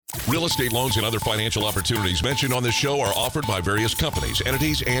Real estate loans and other financial opportunities mentioned on this show are offered by various companies,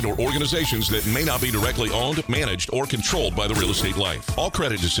 entities, and or organizations that may not be directly owned, managed, or controlled by the Real Estate Life. All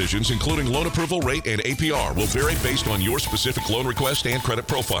credit decisions, including loan approval rate and APR, will vary based on your specific loan request and credit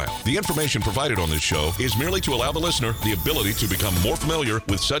profile. The information provided on this show is merely to allow the listener the ability to become more familiar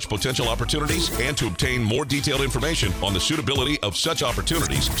with such potential opportunities and to obtain more detailed information on the suitability of such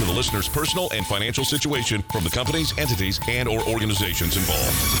opportunities to the listener's personal and financial situation from the companies, entities, and or organizations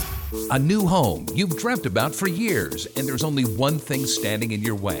involved. A new home you've dreamt about for years, and there's only one thing standing in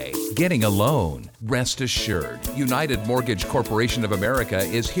your way: getting a loan. Rest assured, United Mortgage Corporation of America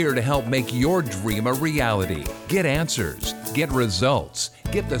is here to help make your dream a reality. Get answers, get results,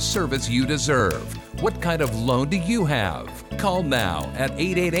 get the service you deserve. What kind of loan do you have? Call now at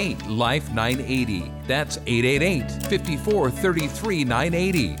 888-LIFE-980. That's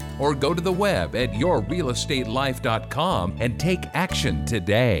 888-5433-980. Or go to the web at yourrealestatelife.com and take action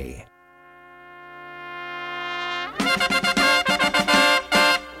today.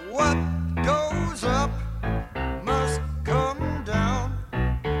 What goes up must come down.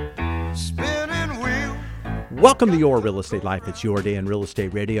 Spinning wheel. Welcome to Your Real Estate Life. It's your day in real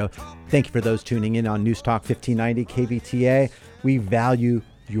estate radio. Thank you for those tuning in on News Talk 1590 KVTA. We value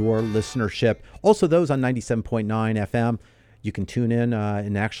your listenership. Also, those on 97.9 FM, you can tune in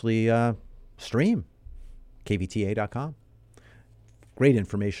and actually stream kvta.com. Great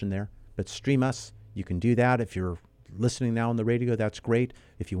information there. But stream us. You can do that. If you're listening now on the radio, that's great.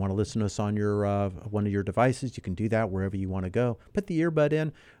 If you want to listen to us on your one of your devices, you can do that wherever you want to go. Put the earbud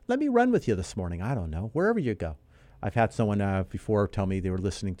in. Let me run with you this morning. I don't know. Wherever you go. I've had someone before tell me they were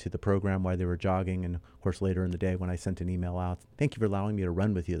listening to the program while they were jogging. And, of course, later in the day when I sent an email out, thank you for allowing me to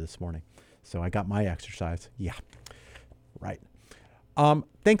run with you this morning. So I got my exercise. Yeah, right.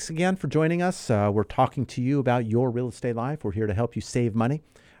 Thanks again for joining us. We're talking to you about your real estate life. We're here to help you save money.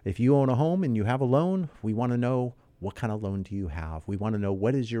 If you own a home and you have a loan, we want to know, what kind of loan do you have? We want to know,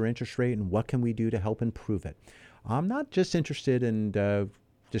 what is your interest rate and what can we do to help improve it? I'm not just interested in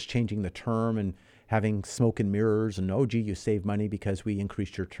just changing the term and having smoke and mirrors and, oh, gee, you save money because we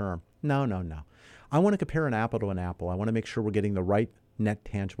increased your term. No. I want to compare an apple to an apple. I want to make sure we're getting the right net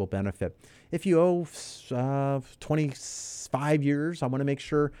tangible benefit. If you owe 25 years, I want to make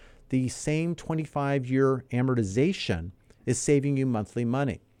sure the same 25-year amortization is saving you monthly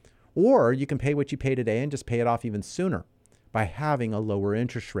money. Or you can pay what you pay today and just pay it off even sooner by having a lower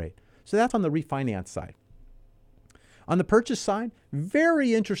interest rate. So that's on the refinance side. On the purchase side,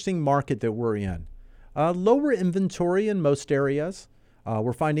 very interesting market that we're in. Lower inventory in most areas.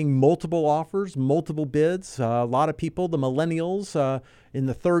 We're finding multiple offers, multiple bids. A lot of people, the millennials in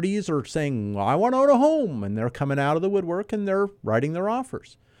the 30s, are saying, I want to own a home. And they're coming out of the woodwork and they're writing their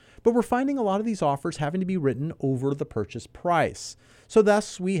offers. But we're finding a lot of these offers having to be written over the purchase price. So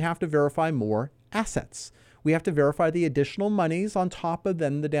thus, we have to verify more assets. We have to verify the additional monies on top of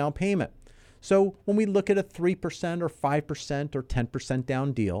then the down payment. So when we look at a 3% or 5% or 10%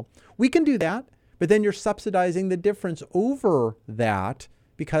 down deal, we can do that. But then you're subsidizing the difference over that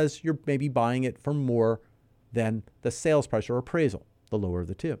because you're maybe buying it for more than the sales price or appraisal, the lower of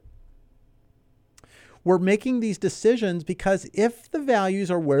the two. We're making these decisions because if the values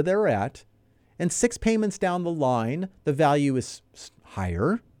are where they're at and 6 payments down the line, the value is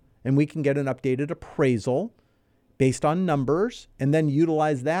higher and we can get an updated appraisal based on numbers and then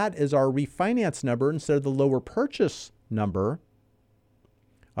utilize that as our refinance number instead of the lower purchase number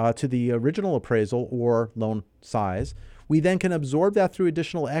to the original appraisal or loan size, we then can absorb that through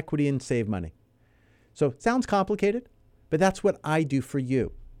additional equity and save money. So it sounds complicated, but that's what I do for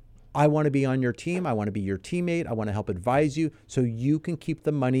you. I want to be on your team. I want to be your teammate. I want to help advise you so you can keep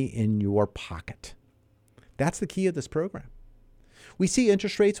the money in your pocket. That's the key of this program. We see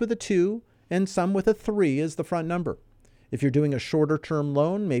interest rates with a 2 and some with a 3 as the front number. If you're doing a shorter term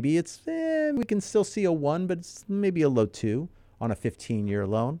loan, maybe it's, we can still see a 1, but it's maybe a low 2 on a 15-year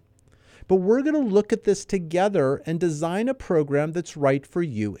loan. But we're going to look at this together and design a program that's right for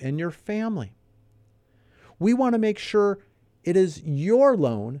you and your family. We want to make sure it is your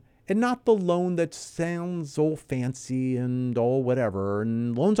loan and not the loan that sounds all fancy and all whatever.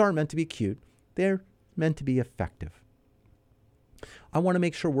 And loans aren't meant to be cute. They're meant to be effective. I want to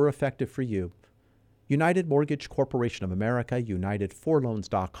make sure we're effective for you. United Mortgage Corporation of America,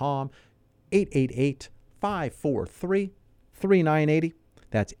 UnitedForLoans.com, 888-543-3980.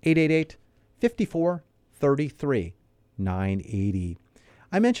 That's 888-5433-980.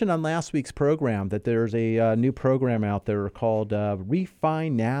 I mentioned on last week's program that there's a new program out there called Refi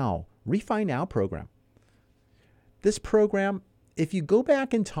Now. Refi Now program. This program, if you go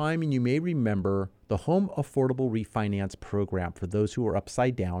back in time and you may remember the Home Affordable Refinance Program for those who are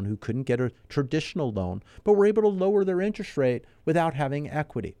upside down, who couldn't get a traditional loan, but were able to lower their interest rate without having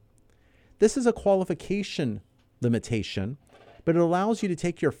equity. This is a qualification limitation, but it allows you to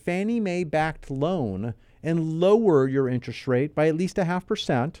take your Fannie Mae backed loan and lower your interest rate by at least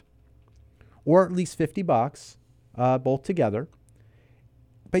 0.5% or at least $50, both together.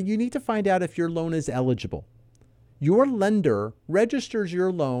 But you need to find out if your loan is eligible. Your lender registers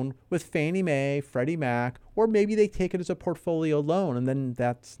your loan with Fannie Mae, Freddie Mac, or maybe they take it as a portfolio loan, and then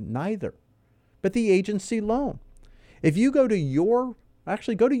that's neither. But the agency loan. If you go to go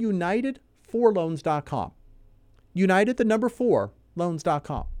to United4loans.com. United, the number 4,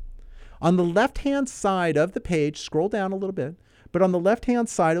 loans.com. On the left-hand side of the page, scroll down a little bit, but on the left-hand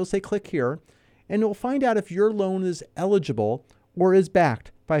side, it'll say click here, and you'll find out if your loan is eligible or is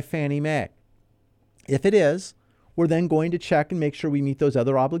backed by Fannie Mae. If it is, we're then going to check and make sure we meet those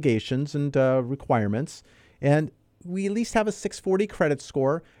other obligations and requirements. And we at least have a 640 credit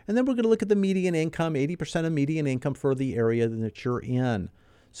score. And then we're going to look at the median income, 80% of median income for the area that you're in.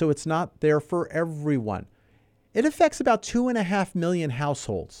 So it's not there for everyone. It affects about 2.5 million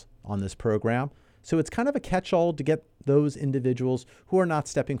households on this program. So it's kind of a catch-all to get those individuals who are not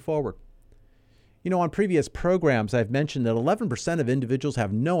stepping forward. You know, on previous programs, I've mentioned that 11% of individuals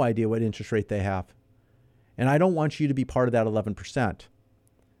have no idea what interest rate they have. And I don't want you to be part of that 11%.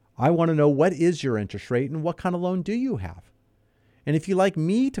 I want to know what is your interest rate and what kind of loan do you have. And if you'd like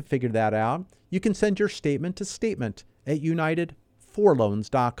me to figure that out, you can send your statement to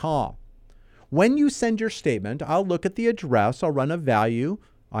statement@United4loans.com. When you send your statement, I'll look at the address, I'll run a value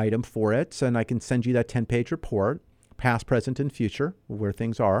item for it, and I can send you that 10-page report, past, present, and future, where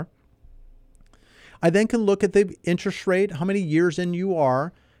things are. I then can look at the interest rate, how many years in you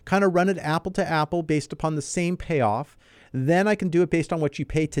are, kind of run it apple to apple based upon the same payoff. Then I can do it based on what you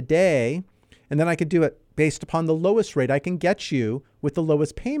pay today, and then I can do it based upon the lowest rate I can get you with the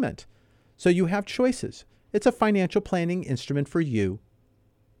lowest payment. So you have choices. It's a financial planning instrument for you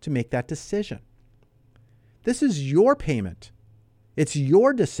to make that decision. This is your payment. It's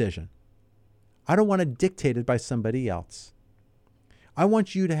your decision. I don't want to dictate it by somebody else. I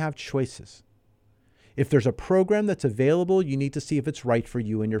want you to have choices. If there's a program that's available, you need to see if it's right for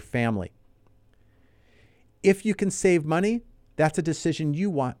you and your family. If you can save money, that's a decision you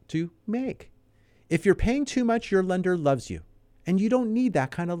want to make. If you're paying too much, your lender loves you, and you don't need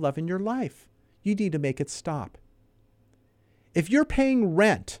that kind of love in your life. You need to make it stop. If you're paying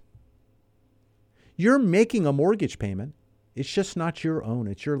rent, you're making a mortgage payment. It's just not your own.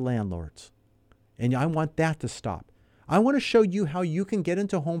 It's your landlord's. And I want that to stop. I want to show you how you can get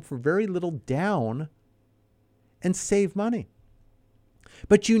into a home for very little down and save money.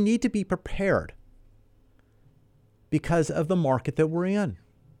 But you need to be prepared because of the market that we're in.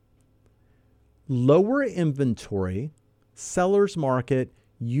 Lower inventory, seller's market,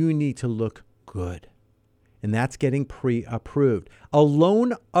 you need to look good. And that's getting pre-approved. A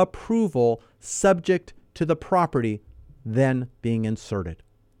loan approval subject to the property then being inserted.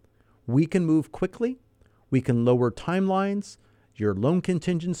 We can move quickly. We can lower timelines. Your loan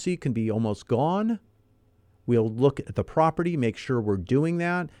contingency can be almost gone. We'll look at the property, make sure we're doing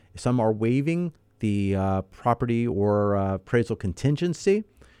that. Some are waiving the property or appraisal contingency.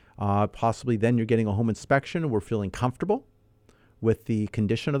 Possibly then you're getting a home inspection and we're feeling comfortable with the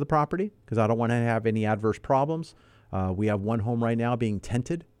condition of the property because I don't want to have any adverse problems. We have one home right now being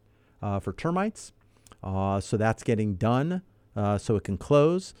tented for termites. So that's getting done so it can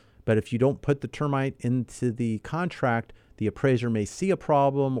close. But if you don't put the termite into the contract, the appraiser may see a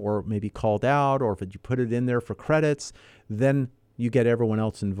problem or may be called out, or if you put it in there for credits, then you get everyone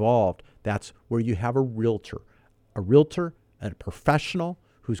else involved. That's where you have a realtor and a professional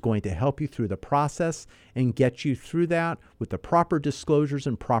who's going to help you through the process and get you through that with the proper disclosures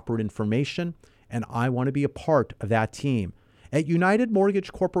and proper information. And I want to be a part of that team. At United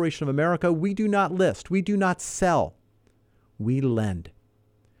Mortgage Corporation of America, we do not list, we do not sell, we lend.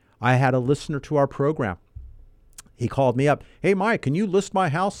 I had a listener to our program. He called me up. Hey, Mike, can you list my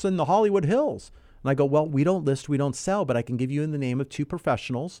house in the Hollywood Hills? And I go, well, we don't list, we don't sell, but I can give you in the name of 2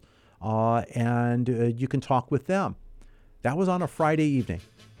 professionals and you can talk with them. That was on a Friday evening.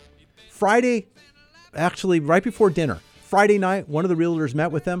 Friday, actually right before dinner. Friday night, one of the realtors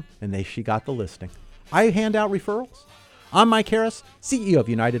met with them and she got the listing. I hand out referrals. I'm Mike Harris, CEO of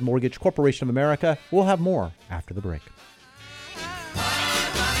United Mortgage Corporation of America. We'll have more after the break.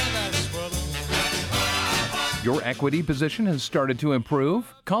 Your equity position has started to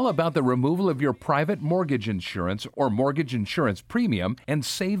improve? Call about the removal of your private mortgage insurance or mortgage insurance premium and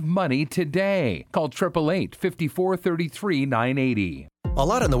save money today. Call 888-543-980. A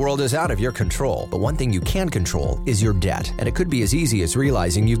lot in the world is out of your control, but one thing you can control is your debt. And it could be as easy as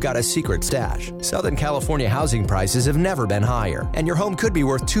realizing you've got a secret stash. Southern California housing prices have never been higher, and your home could be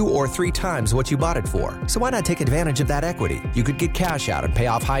worth 2 or 3 times what you bought it for. So why not take advantage of that equity? You could get cash out and pay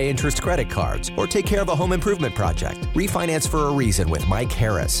off high-interest credit cards, or take care of a home improvement project. Refinance for a reason with Mike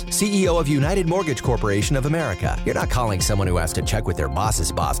Harris, CEO of United Mortgage Corporation of America. You're not calling someone who has to check with their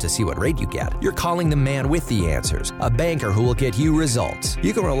boss's boss to see what rate you get. You're calling the man with the answers, a banker who will get you results.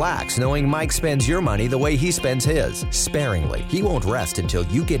 You can relax knowing Mike spends your money the way he spends his, sparingly. He won't rest until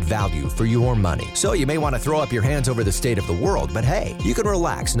you get value for your money. So you may want to throw up your hands over the state of the world, but hey, you can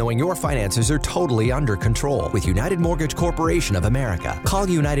relax knowing your finances are totally under control with United Mortgage Corporation of America. Call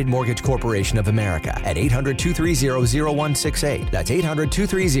United Mortgage Corporation of America at 800-230-0168. That's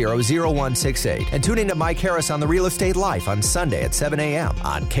 800-230-0168. And tune in to Mike Harris on the Real Estate Life on Sunday at 7 a.m.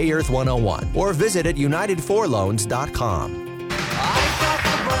 on K-Earth 101 or visit at UnitedForLoans.com.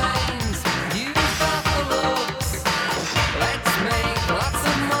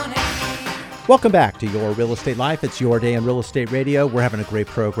 Welcome back to Your Real Estate Life. It's your day in real estate radio. We're having a great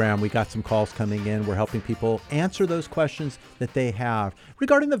program. We got some calls coming in. We're helping people answer those questions that they have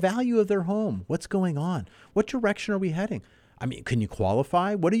regarding the value of their home. What's going on? What direction are we heading? I mean, can you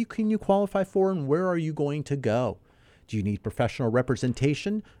qualify? Can you qualify for, and where are you going to go? Do you need professional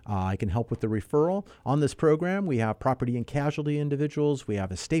representation? I can help with the referral. On this program, we have property and casualty individuals. We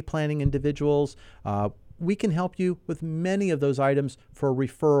have estate planning individuals. We can help you with many of those items for a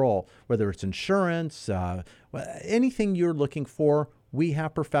referral, whether it's insurance, anything you're looking for. We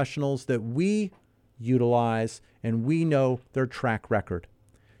have professionals that we utilize, and we know their track record.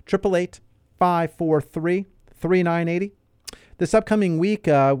 888-543-3980. This upcoming week,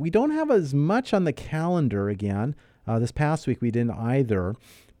 we don't have as much on the calendar again. This past week, we didn't either.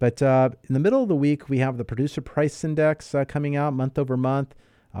 But in the middle of the week, we have the Producer Price Index coming out month over month.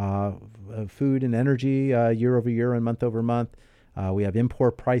 Food and energy year over year and month over month. We have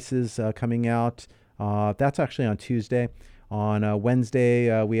import prices coming out. That's actually on Tuesday. On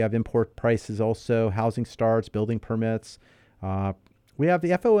Wednesday, we have import prices also, housing starts, building permits. We have the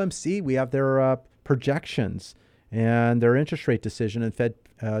FOMC. We have their projections and their interest rate decision, and Fed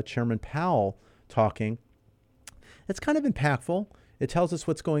Chairman Powell talking. It's kind of impactful. It tells us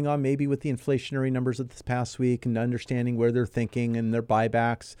what's going on maybe with the inflationary numbers of this past week and understanding where they're thinking and their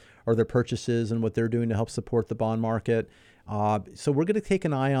buybacks or their purchases and what they're doing to help support the bond market. So we're going to take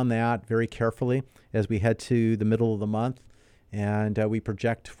an eye on that very carefully as we head to the middle of the month. And we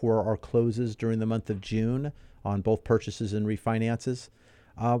project for our closes during the month of June on both purchases and refinances.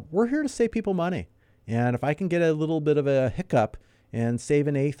 We're here to save people money. And if I can get a little bit of a hiccup and save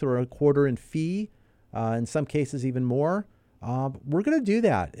an eighth or a quarter in fee, in some cases even more, we're going to do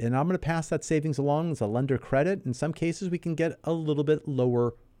that, and I'm going to pass that savings along as a lender credit. In some cases, we can get a little bit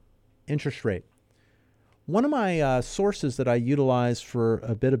lower interest rate. One of my sources that I utilize for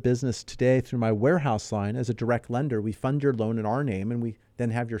a bit of business today through my warehouse line as a direct lender, we fund your loan in our name, and we then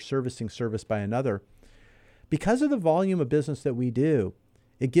have your servicing serviced by another. Because of the volume of business that we do,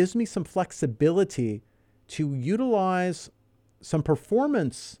 it gives me some flexibility to utilize some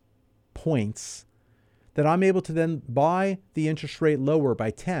performance points that I'm able to then buy the interest rate lower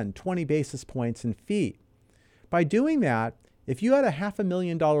by 10, 20 basis points in fee. By doing that, if you had a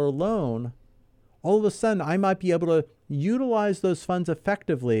 $500,000 loan, all of a sudden I might be able to utilize those funds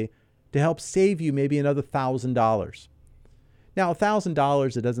effectively to help save you maybe another $1,000. Now,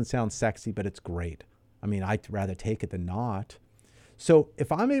 $1,000, it doesn't sound sexy, but it's great. I mean, I'd rather take it than not. So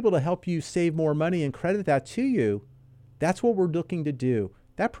if I'm able to help you save more money and credit that to you, that's what we're looking to do.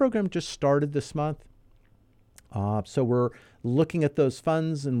 That program just started this month. So we're looking at those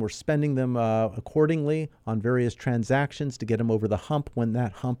funds and we're spending them accordingly on various transactions to get them over the hump when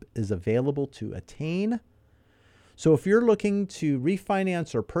that hump is available to attain. So if you're looking to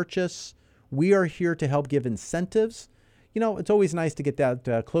refinance or purchase, we are here to help give incentives. You know, it's always nice to get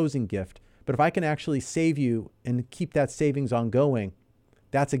that closing gift, but if I can actually save you and keep that savings ongoing,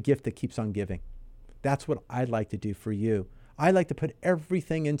 that's a gift that keeps on giving. That's what I'd like to do for you. I like to put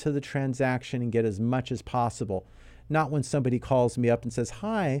everything into the transaction and get as much as possible. Not when somebody calls me up and says,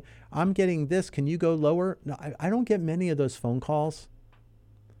 hi, I'm getting this. Can you go lower? No, I don't get many of those phone calls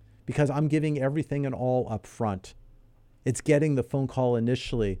because I'm giving everything and all up front. It's getting the phone call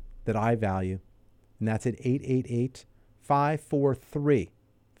initially that I value. And that's at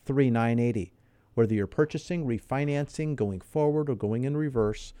 888-543-3980. Whether you're purchasing, refinancing, going forward, or going in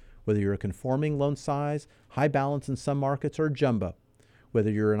reverse, whether you're a conforming loan size, high balance in some markets, or jumbo, whether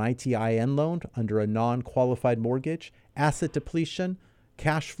you're an ITIN loan under a non-qualified mortgage, asset depletion,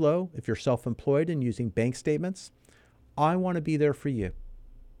 cash flow, if you're self-employed and using bank statements, I want to be there for you.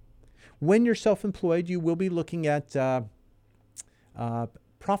 When you're self-employed, you will be looking at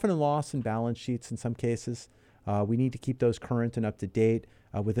profit and loss and balance sheets in some cases. We need to keep those current and up to date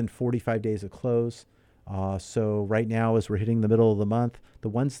within 45 days of close. So right now, as we're hitting the middle of the month, the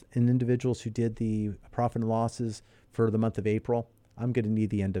ones and individuals who did the profit and losses for the month of April, I'm going to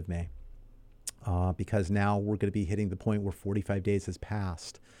need the end of May because now we're going to be hitting the point where 45 days has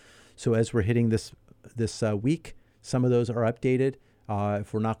passed. So as we're hitting this week, some of those are updated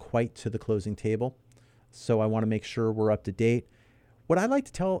if we're not quite to the closing table. So I want to make sure we're up to date. What I like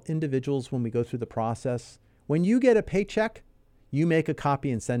to tell individuals when we go through the process, when you get a paycheck, you make a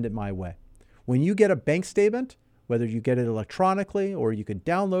copy and send it my way. When you get a bank statement, whether you get it electronically or you can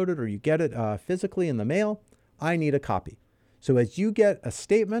download it or you get it physically in the mail, I need a copy. So as you get a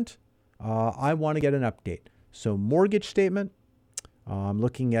statement, I want to get an update. So mortgage statement, I'm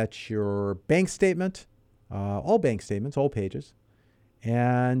looking at your bank statement, all bank statements, all pages,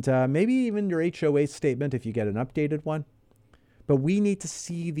 and maybe even your HOA statement if you get an updated one. But we need to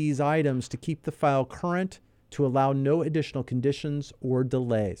see these items to keep the file current to allow no additional conditions or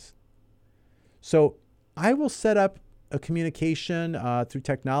delays. So I will set up a communication through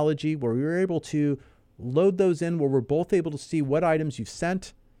technology where we're able to load those in where we're both able to see what items you've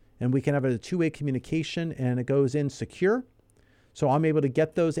sent, and we can have a two-way communication and it goes in secure. So I'm able to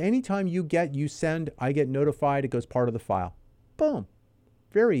get those. Anytime you send, I get notified, it goes part of the file. Boom.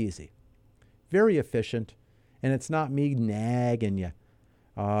 Very easy. Very efficient. And it's not me nagging you.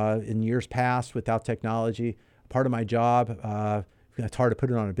 In years past, without technology, part of my job, it's hard to put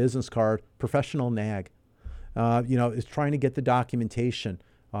it on a business card, professional nag, is trying to get the documentation.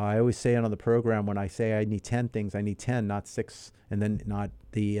 I always say it on the program when I say I need 10 things, I need 10, not 6, and then not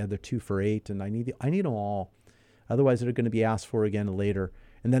the other 2 for 8, and I need them all. Otherwise, they're going to be asked for again later.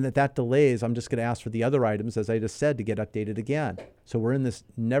 And then if that delays, I'm just going to ask for the other items, as I just said, to get updated again. So we're in this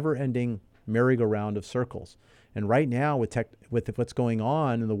never-ending merry-go-round of circles. And right now, with what's going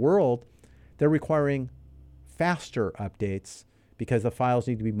on in the world, they're requiring faster updates because the files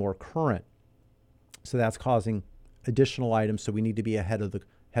need to be more current. So that's causing additional items. So we need to be ahead of the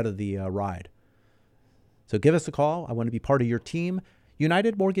ride. So give us a call. I want to be part of your team.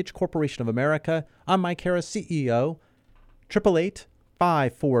 United Mortgage Corporation of America. I'm Mike Harris, CEO.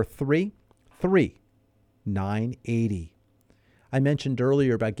 888-543-3980. I mentioned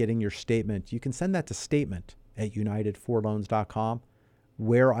earlier about getting your statement. You can send that to statement@united4loans.com,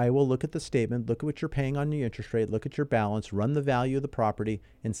 where I will look at the statement, look at what you're paying on the interest rate, look at your balance, run the value of the property,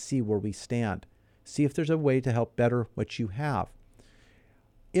 and see where we stand. See if there's a way to help better what you have.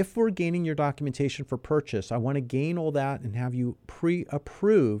 If we're gaining your documentation for purchase, I want to gain all that and have you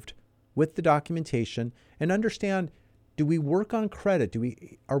pre-approved with the documentation and understand, do we work on credit?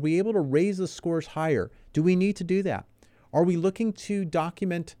 Are we able to raise the scores higher? Do we need to do that? Are we looking to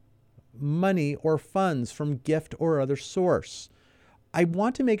document money or funds from gift or other source? I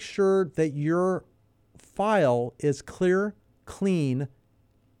want to make sure that your file is clear, clean,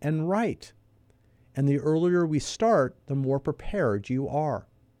 and right. And the earlier we start, the more prepared you are.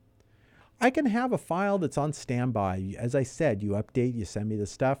 I can have a file that's on standby. As I said, you update, you send me the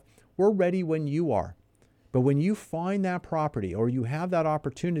stuff. We're ready when you are. But when you find that property or you have that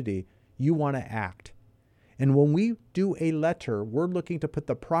opportunity, you want to act. And when we do a letter, we're looking to put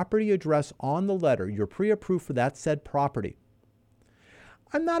the property address on the letter. You're pre-approved for that said property.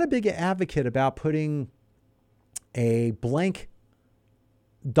 I'm not a big advocate about putting a blank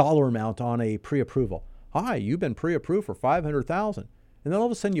dollar amount on a pre-approval. Hi, you've been pre-approved for $500,000. And then all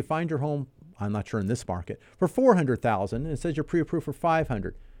of a sudden you find your home, I'm not sure in this market, for $400,000 and it says you're pre-approved for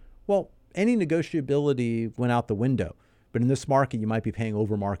 $500,000. Well, any negotiability went out the window. But in this market, you might be paying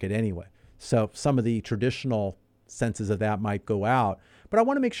over market anyway. So some of the traditional senses of that might go out. But I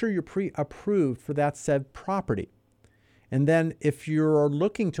want to make sure you're pre-approved for that said property. And then if you're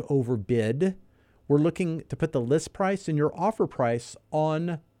looking to overbid, we're looking to put the list price and your offer price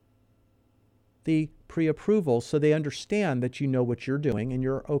on the pre-approval so they understand that you know what you're doing and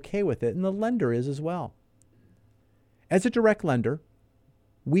you're okay with it. And the lender is as well. As a direct lender,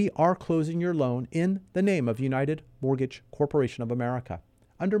 we are closing your loan in the name of United Mortgage Corporation of America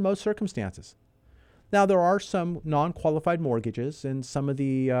under most circumstances. Now, there are some non-qualified mortgages and some of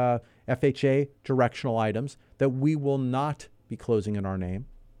the FHA directional items that we will not be closing in our name.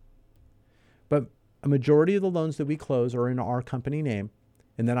 But a majority of the loans that we close are in our company name.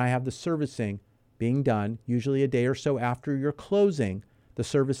 And then I have the servicing being done, usually a day or so after your closing. The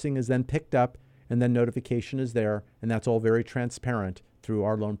servicing is then picked up and then notification is there. And that's all very transparent through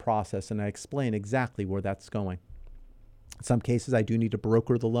our loan process. And I explain exactly where that's going. In some cases, I do need to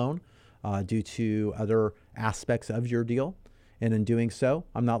broker the loan due to other aspects of your deal. And in doing so,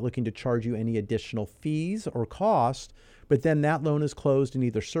 I'm not looking to charge you any additional fees or cost, but then that loan is closed and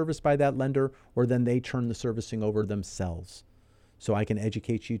either serviced by that lender or then they turn the servicing over themselves. So I can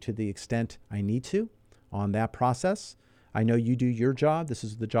educate you to the extent I need to on that process. I know you do your job. This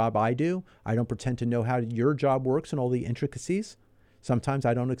is the job I do. I don't pretend to know how your job works and all the intricacies. Sometimes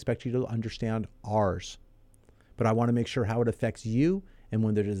I don't expect you to understand ours, but I want to make sure how it affects you. And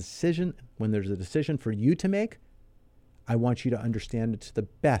when there's a decision for you to make, I want you to understand it to the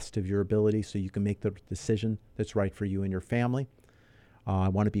best of your ability so you can make the decision that's right for you and your family. I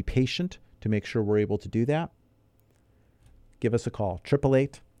want to be patient to make sure we're able to do that. Give us a call,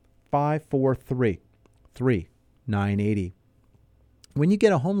 888-543-3980. When you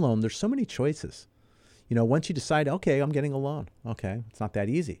get a home loan, there's so many choices. You know, once you decide, okay, I'm getting a loan. Okay, it's not that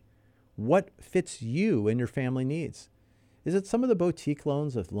easy. What fits you and your family needs? Is it some of the boutique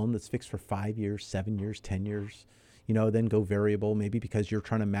loans, a loan that's fixed for 5 years, 7 years, 10 years, then go variable, maybe because you're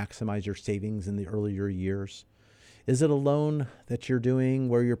trying to maximize your savings in the earlier years? Is it a loan that you're doing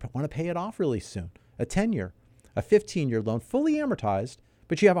where you want to pay it off really soon? A 10-year, a 15-year loan, fully amortized,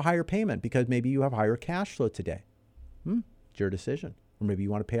 but you have a higher payment because maybe you have higher cash flow today. It's your decision. Or maybe you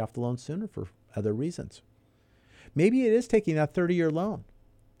want to pay off the loan sooner for other reasons. Maybe it is taking that 30-year loan.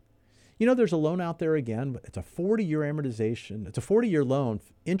 There's a loan out there again, but it's a 40-year amortization. It's a 40-year loan,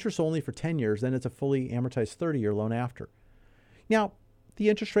 interest only for 10 years, then it's a fully amortized 30-year loan after. Now, the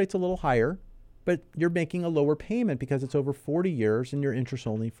interest rate's a little higher, but you're making a lower payment because it's over 40 years and you're interest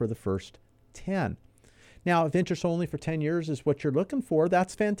only for the first 10. Now, if interest only for 10 years is what you're looking for,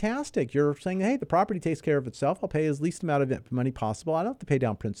 that's fantastic. You're saying, hey, the property takes care of itself. I'll pay as least amount of money possible. I don't have to pay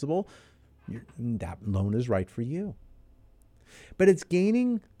down principal. That loan is right for you. But it's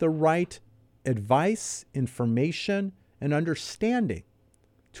gaining the right advice, information, and understanding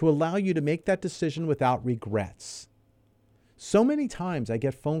to allow you to make that decision without regrets. So many times I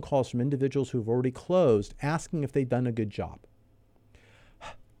get phone calls from individuals who've already closed asking if they've done a good job.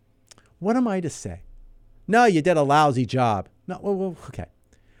 What am I to say? No, you did a lousy job. No, well, okay.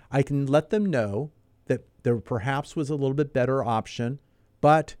 I can let them know that there perhaps was a little bit better option,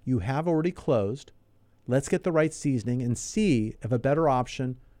 but you have already closed. Let's get the right seasoning and see if a better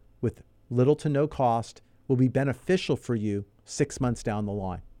option with little to no cost will be beneficial for you 6 months down the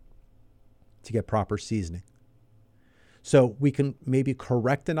line to get proper seasoning. So we can maybe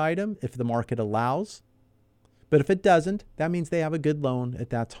correct an item if the market allows, but if it doesn't, that means they have a good loan at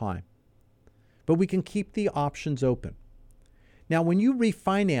that time. But we can keep the options open. Now, when you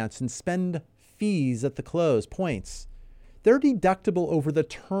refinance and spend fees at the close, points, they're deductible over the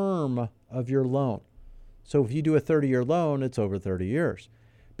term of your loan. So if you do a 30-year loan, it's over 30 years.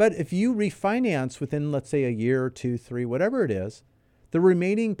 But if you refinance within, let's say, a year, 2, 3, whatever it is, the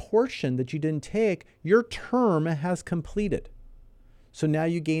remaining portion that you didn't take, your term has completed. So now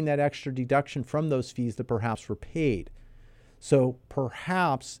you gain that extra deduction from those fees that perhaps were paid. So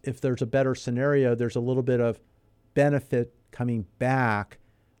perhaps if there's a better scenario, there's a little bit of benefit coming back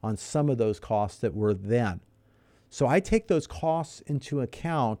on some of those costs that were then. So I take those costs into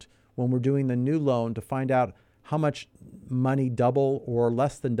account when we're doing the new loan to find out how much money, double or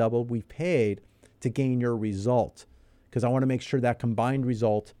less than double, we've paid to gain your result. Because I want to make sure that combined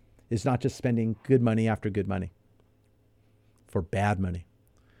result is not just spending good money after good money for bad money.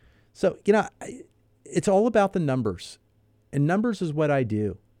 So, it's all about the numbers. And numbers is what I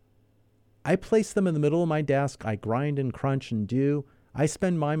do. I place them in the middle of my desk. I grind and crunch and do. I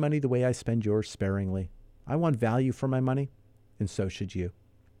spend my money the way I spend yours, sparingly. I want value for my money, and so should you.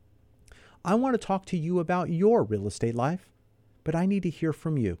 I want to talk to you about your real estate life, but I need to hear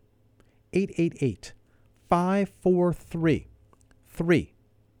from you.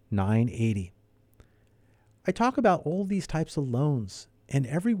 888-543-3980. I talk about all these types of loans, and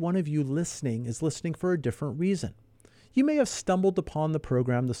every one of you listening is listening for a different reason. You may have stumbled upon the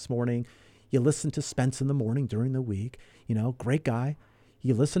program this morning. You listened to Spence in the morning during the week. Great guy.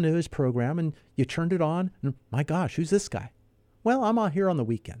 You listened to his program and you turned it on. And my gosh, who's this guy? Well, I'm out here on the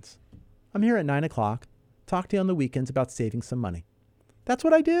weekends. I'm here at 9 o'clock. Talk to you on the weekends about saving some money. That's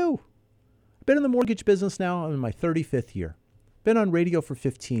what I do. I've been in the mortgage business now in my 35th year. Been on radio for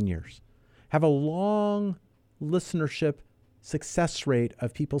 15 years. Have a long listenership success rate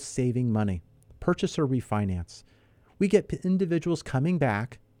of people saving money, purchase or refinance. We get individuals coming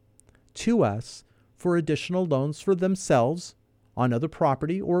back to us for additional loans for themselves on other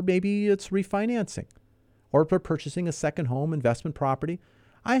property, or maybe it's refinancing, or if they're purchasing a second home investment property.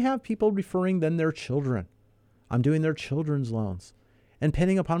 I have people referring then their children. I'm doing their children's loans. And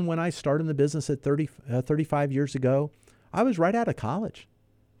depending upon when I started in the business at 35 years ago, I was right out of college.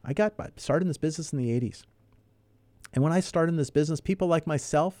 I got started in this business in the 80s. And when I started in this business, people like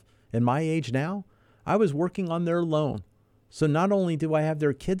myself and my age now, I was working on their loan. So not only do I have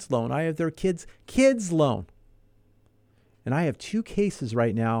their kids' loan, I have their kids' loan. And I have 2 cases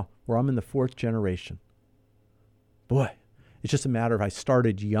right now where I'm in the 4th generation. Boy, it's just a matter of I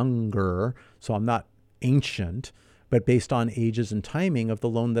started younger, so I'm not ancient, but based on ages and timing of the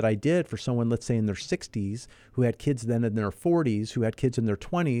loan that I did for someone, let's say in their 60s, who had kids then in their 40s, who had kids in their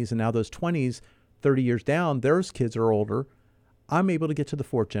 20s, and now those 20s, 30 years down, their kids are older, I'm able to get to the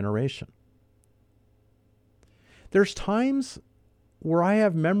 4th generation. There's times where I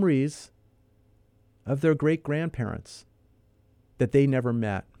have memories of their great-grandparents that they never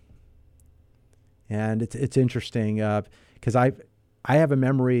met. And it's interesting because I have a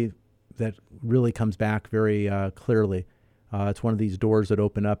memory that really comes back very clearly. It's one of these doors that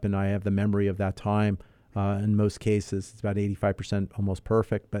open up, and I have the memory of that time. In most cases, it's about 85% almost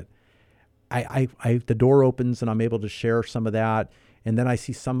perfect. But the door opens, and I'm able to share some of that. And then I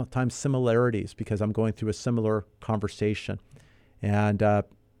see sometimes similarities because I'm going through a similar conversation. And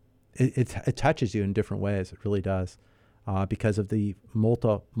it touches you in different ways. It really does. Because of the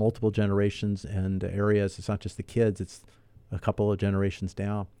multiple generations and areas. It's not just the kids, it's a couple of generations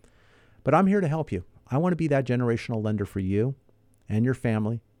down. But I'm here to help you. I want to be that generational lender for you and your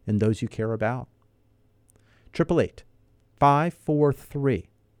family and those you care about.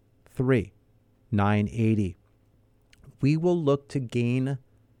 888-543-3980. We will look to gain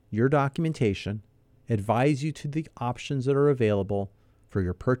your documentation, advise you to the options that are available for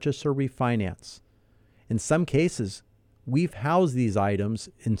your purchase or refinance. In some cases, we've housed these items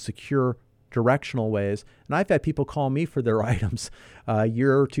in secure directional ways. And I've had people call me for their items a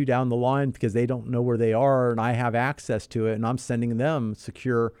year or 2 down the line because they don't know where they are and I have access to it and I'm sending them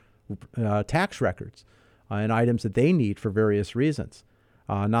secure tax records and items that they need for various reasons.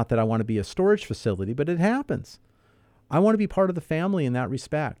 Not that I want to be a storage facility, but it happens. I want to be part of the family in that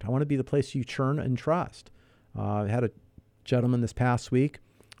respect. I want to be the place you turn and trust. I had a gentleman this past week.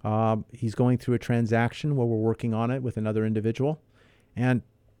 He's going through a transaction where we're working on it with another individual. And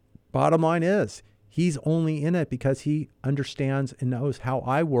bottom line is, he's only in it because he understands and knows how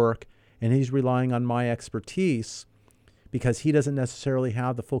I work, and he's relying on my expertise because he doesn't necessarily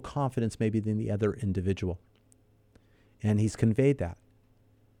have the full confidence maybe than the other individual. And he's conveyed that.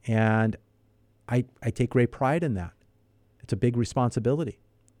 And I take great pride in that. It's a big responsibility,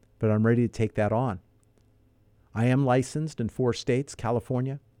 but I'm ready to take that on. I am licensed in 4 states,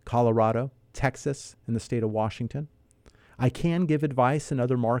 California, Colorado, Texas, and the state of Washington. I can give advice in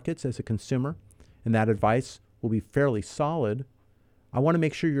other markets as a consumer, and that advice will be fairly solid. I want to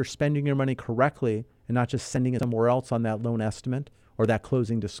make sure you're spending your money correctly and not just sending it somewhere else on that loan estimate or that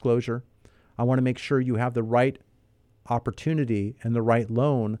closing disclosure. I want to make sure you have the right opportunity and the right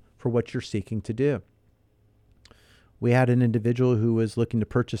loan for what you're seeking to do. We had an individual who was looking to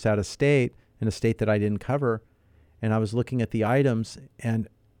purchase out of state, in a state that I didn't cover, and I was looking at the items, and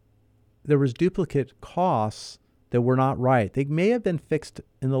there was duplicate costs that were not right. They may have been fixed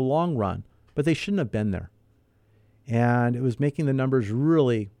in the long run, but they shouldn't have been there. And it was making the numbers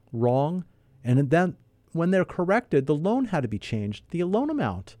really wrong. And then when they're corrected, the loan had to be changed, the loan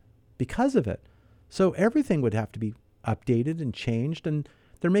amount, because of it. So everything would have to be updated and changed, and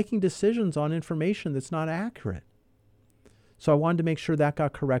they're making decisions on information that's not accurate. So I wanted to make sure that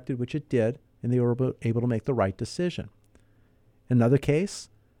got corrected, which it did, and they were able to make the right decision. Another case,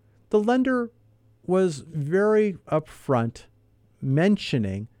 the lender was very upfront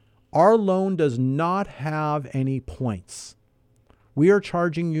mentioning our loan does not have any points. We are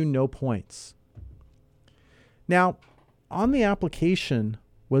charging you no points. Now, on the application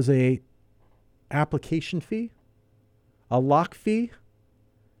was a application fee, a lock fee,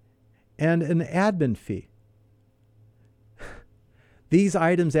 and an admin fee. These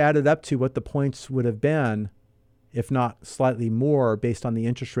items added up to what the points would have been, if not slightly more, based on the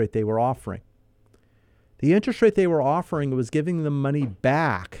interest rate they were offering. The interest rate they were offering was giving them money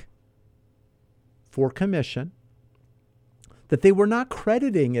back for commission that they were not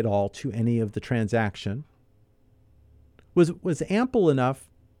crediting at all to any of the transaction, was ample enough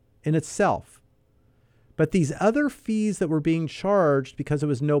in itself. But these other fees that were being charged because there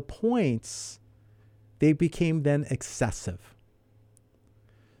was no points, they became then excessive.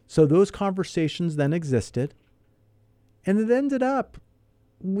 So those conversations then existed, and it ended up,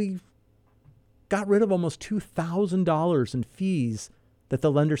 we got rid of almost $2,000 in fees that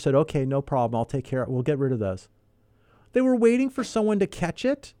the lender said, okay, no problem, I'll take care of it, we'll get rid of those. They were waiting for someone to catch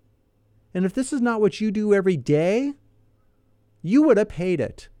it, and if this is not what you do every day, you would have paid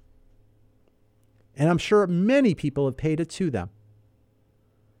it. And I'm sure many people have paid it to them.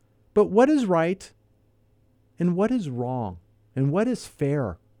 But what is right and what is wrong and what is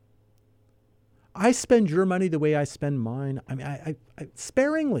fair. I spend your money the way I spend mine. I mean, I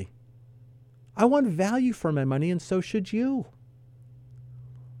sparingly. I want value for my money, and so should you.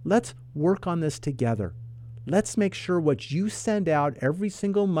 Let's work on this together. Let's make sure what you send out every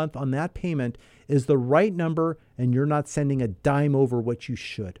single month on that payment is the right number and you're not sending a dime over what you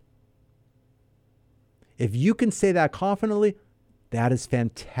should. If you can say that confidently, that is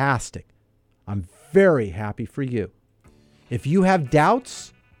fantastic. I'm very happy for you. If you have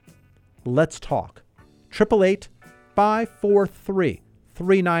doubts, let's talk.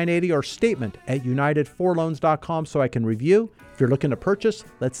 888-543-3980 or statement at united4loans.com so I can review. If you're looking to purchase,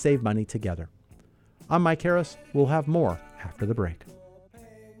 let's save money together. I'm Mike Harris. We'll have more after the break.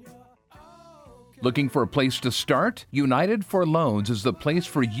 Looking for a place to start? United for Loans is the place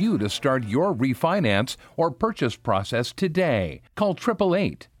for you to start your refinance or purchase process today. Call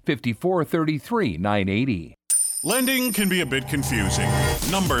 888-543-3980. Lending can be a bit confusing.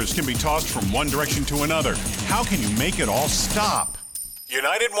 Numbers can be tossed from one direction to another. How can you make it all stop?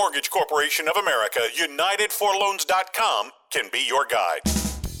 United Mortgage Corporation of America, UnitedForLoans.com can be your guide.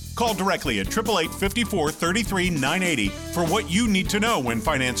 Call directly at 888-543-3980 for what you need to know when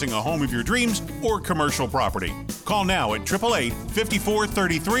financing a home of your dreams or commercial property. Call now at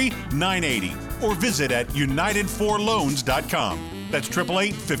 888-543-3980 or visit at UnitedForLoans.com. That's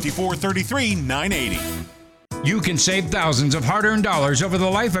 888-543-3980. You can save thousands of hard-earned dollars over the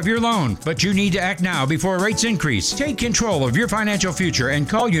life of your loan, but you need to act now before rates increase. Take control of your financial future and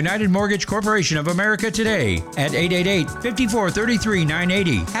call United Mortgage Corporation of America today at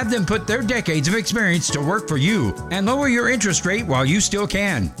 888-543-3980. Have them put their decades of experience to work for you and lower your interest rate while you still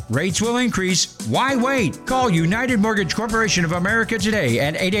can. Rates will increase. Why wait? Call United Mortgage Corporation of America today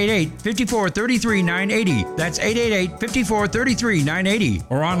at 888-543-3980. That's 888-543-3980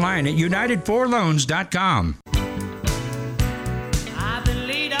 or online at UnitedForLoans.com.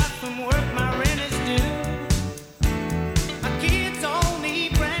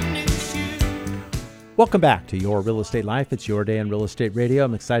 Welcome back to Your Real Estate Life. It's your day in real estate radio.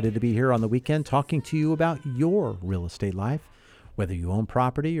 I'm excited to be here on the weekend talking to you about your real estate life. Whether you own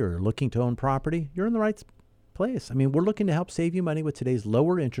property or looking to own property, you're in the right place. I mean, we're looking to help save you money with today's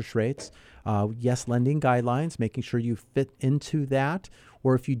lower interest rates. Yes, lending guidelines, making sure you fit into that.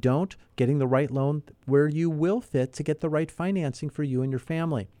 Or if you don't, getting the right loan where you will fit to get the right financing for you and your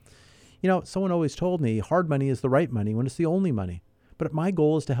family. You know, someone always told me hard money is the right money when it's the only money. But my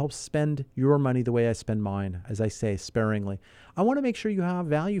goal is to help spend your money the way I spend mine, as I say, sparingly. I want to make sure you have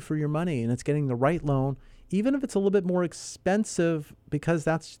value for your money and it's getting the right loan, even if it's a little bit more expensive, because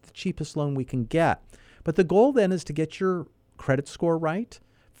that's the cheapest loan we can get. But the goal then is to get your credit score right.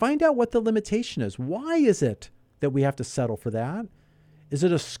 Find out what the limitation is. Why is it that we have to settle for that? Is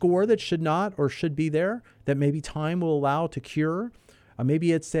it a score that should not or should be there that maybe time will allow to cure?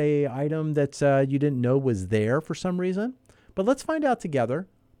 Maybe it's a item that you didn't know was there for some reason. But let's find out together.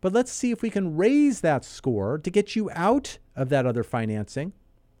 But let's see if we can raise that score to get you out of that other financing,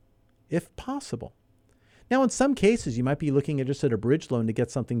 if possible. Now, in some cases, you might be looking at just at a bridge loan to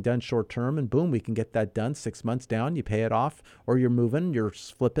get something done short term, and boom, we can get that done 6 months down. You pay it off, or you're moving, you're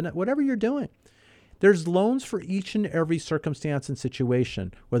flipping it, whatever you're doing. There's loans for each and every circumstance and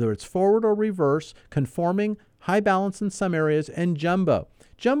situation, whether it's forward or reverse, conforming, high balance in some areas, and jumbo.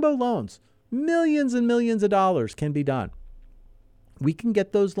 Jumbo loans, millions and millions of dollars can be done. We can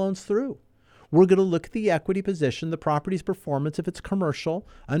get those loans through. We're going to look at the equity position, the property's performance, if it's commercial,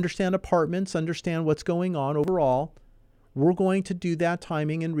 understand apartments, understand what's going on overall. We're going to do that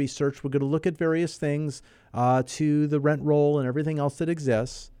timing and research. We're going to look at various things to the rent roll and everything else that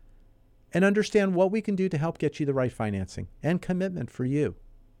exists and understand what we can do to help get you the right financing and commitment for you.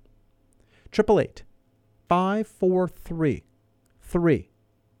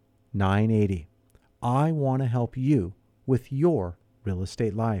 888-543-3980. I want to help you with your real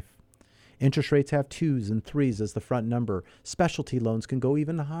estate life. Interest rates have 2s and 3s as the front number. Specialty loans can go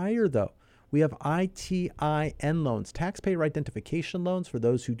even higher, though. We have ITIN loans, taxpayer identification loans for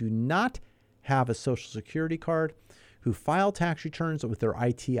those who do not have a Social Security card, who file tax returns with their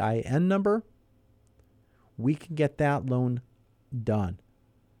ITIN number. We can get that loan done.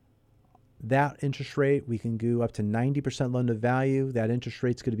 That interest rate, we can go up to 90% loan to value. That interest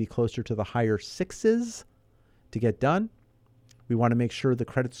rate's going to be closer to the higher 6s to get done. We want to make sure the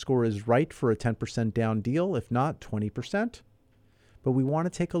credit score is right for a 10% down deal, if not 20%. But we want to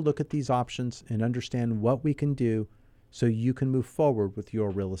take a look at these options and understand what we can do so you can move forward with your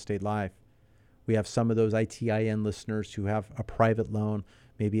real estate life. We have some of those ITIN listeners who have a private loan.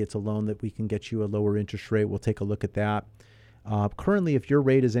 Maybe it's a loan that we can get you a lower interest rate. We'll take a look at that. Currently, if your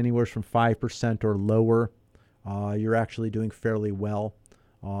rate is anywhere from 5% or lower, you're actually doing fairly well.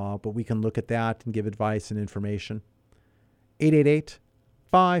 But we can look at that and give advice and information.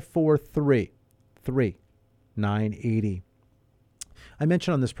 888-543-3980. I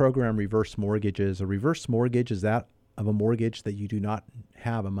mentioned on this program reverse mortgages. A reverse mortgage is that of a mortgage that you do not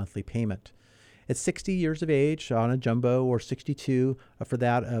have a monthly payment. At 60 years of age on a jumbo, or 62 for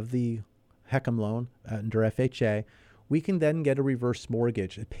that of the HECM loan under FHA, we can then get a reverse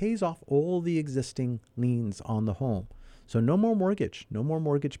mortgage. It pays off all the existing liens on the home. So no more mortgage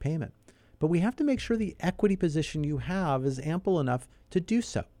payment. But we have to make sure the equity position you have is ample enough to do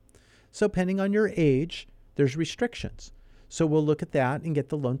so. So depending on your age, there's restrictions. So we'll look at that and get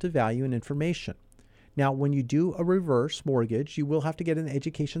the loan to value and information. Now, when you do a reverse mortgage, you will have to get an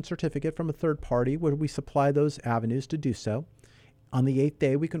education certificate from a third party where we supply those avenues to do so. On the 8th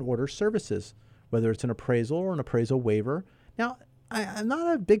day, we can order services, whether it's an appraisal or an appraisal waiver. Now, I'm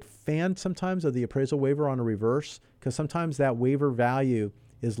not a big fan sometimes of the appraisal waiver on a reverse, because sometimes that waiver value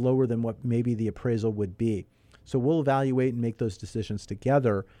is lower than what maybe the appraisal would be. So we'll evaluate and make those decisions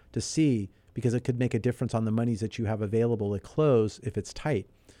together to see, because it could make a difference on the monies that you have available at close if it's tight.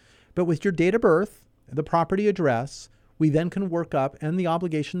 But with your date of birth, the property address, we then can work up, and the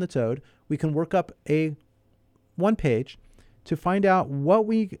obligation that's owed, we can work up a one page to find out what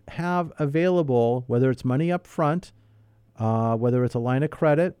we have available, whether it's money up front, whether it's a line of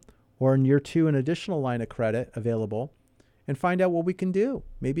credit, or in year 2, an additional line of credit available, and find out what we can do.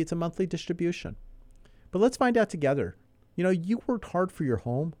 Maybe it's a monthly distribution. But let's find out together. You know, you worked hard for your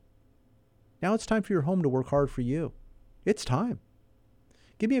home. Now it's time for your home to work hard for you. It's time.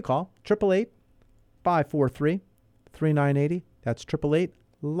 Give me a call, 888-543-3980. That's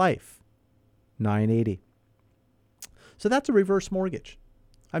 888-LIFE-980. So that's a reverse mortgage.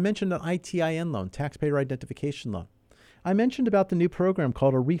 I mentioned an ITIN loan, taxpayer identification loan. I mentioned about the new program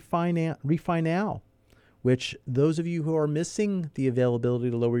called a Refi Now, which those of you who are missing the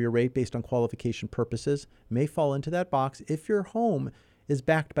availability to lower your rate based on qualification purposes may fall into that box if your home is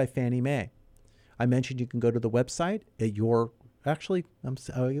backed by Fannie Mae. I mentioned you can go to the website at your, I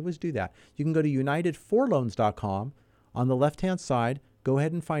always do that. You can go to unitedforloans.com. On the left-hand side, go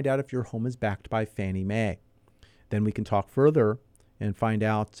ahead and find out if your home is backed by Fannie Mae. Then we can talk further and find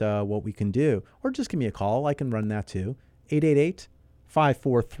out what we can do. Or just give me a call. I can run that too.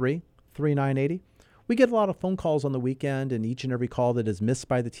 888-543-3980. We get a lot of phone calls on the weekend, and each and every call that is missed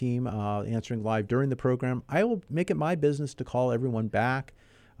by the team answering live during the program, I will make it my business to call everyone back,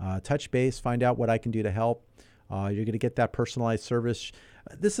 touch base, find out what I can do to help. You're going to get that personalized service.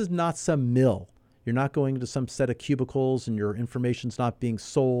 This is not some mill. You're not going to some set of cubicles and your information's not being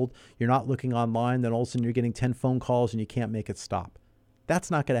sold. You're not looking online, then all of a sudden you're getting 10 phone calls and you can't make it stop.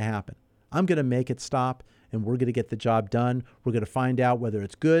 That's not going to happen. I'm going to make it stop, and we're going to get the job done. We're going to find out whether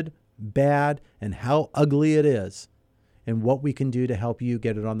it's good, bad, and how ugly it is, and what we can do to help you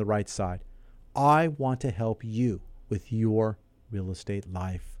get it on the right side. I want to help you with your real estate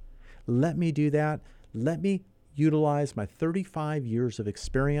life. Let me do that. Let me utilize my 35 years of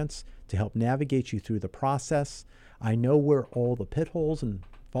experience to help navigate you through the process. I know where all the pit holes and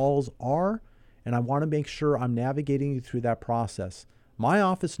falls are, and I want to make sure I'm navigating you through that process. My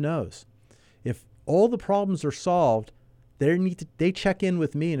office knows if all the problems are solved, they check in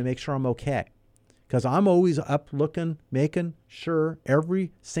with me to make sure I'm okay. Because I'm always up looking, making sure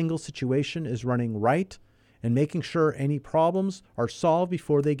every single situation is running right and making sure any problems are solved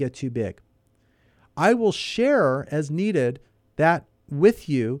before they get too big. I will share as needed that with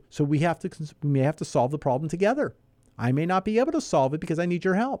you, so we may have to solve the problem together. I may not be able to solve it because I need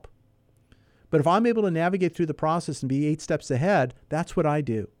your help. But if I'm able to navigate through the process and be 8 steps ahead, that's what I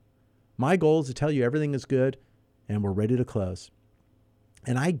do. My goal is to tell you everything is good and we're ready to close.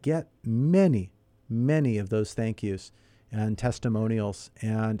 And I get many, many of those thank yous and testimonials,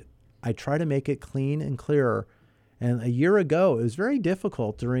 and I try to make it clean and clearer. And a year ago, it was very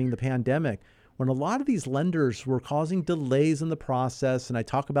difficult during the pandemic when a lot of these lenders were causing delays in the process. And I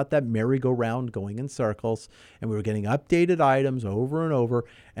talk about that merry-go-round going in circles, and we were getting updated items over and over.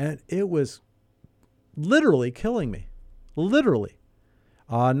 And it was literally killing me, literally.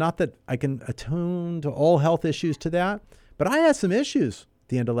 Not that I can atone to all health issues to that, but I had some issues at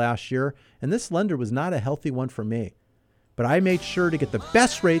the end of last year, and this lender was not a healthy one for me. But I made sure to get the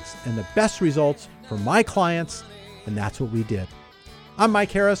best rates and the best results for my clients, and that's what we did. I'm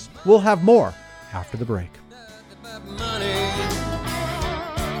Mike Harris. We'll have more after the break.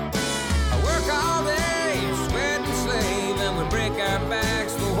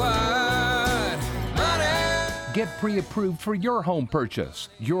 Get pre-approved for your home purchase.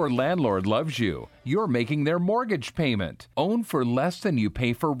 Your landlord loves you. You're making their mortgage payment. Own for less than you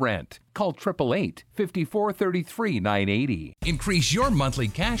pay for rent. Call 888-5433-980. Increase your monthly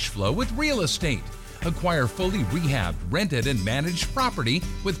cash flow with real estate. Acquire fully rehabbed, rented, and managed property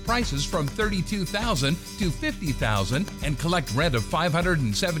with prices from $32,000 to $50,000 and collect rent of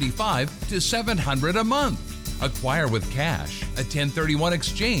 $575 to $700 a month. Acquire with cash, a 1031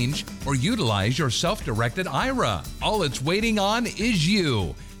 exchange, or utilize your self-directed IRA. All it's waiting on is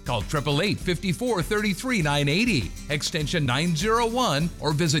you. Call 888-5433-980, extension 901,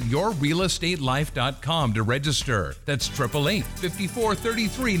 or visit yourrealestatelife.com to register. That's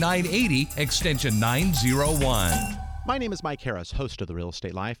 888-5433-980, extension 901. My name is Mike Harris, host of The Real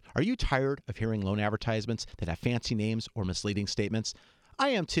Estate Life. Are you tired of hearing loan advertisements that have fancy names or misleading statements? I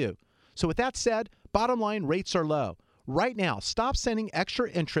am too. So with that said, bottom line, rates are low. Right now, stop sending extra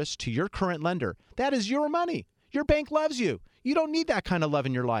interest to your current lender. That is your money. Your bank loves you. You don't need that kind of love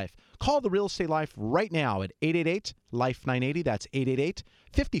in your life. Call The Real Estate Life right now at 888-LIFE-980. That's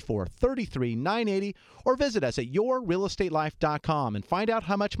 888-5433-980. Or visit us at yourrealestatelife.com and find out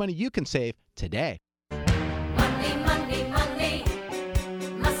how much money you can save today. Money, money, money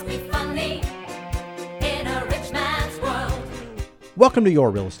must be funny in a rich man's world. Welcome to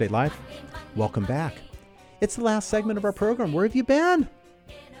Your Real Estate Life. Welcome back. It's the last segment of our program. Where have you been?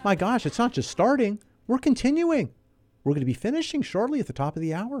 My gosh, it's not just starting. We're continuing. We're going to be finishing shortly at the top of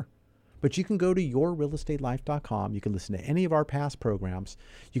the hour. But you can go to yourrealestatelife.com. You can listen to any of our past programs.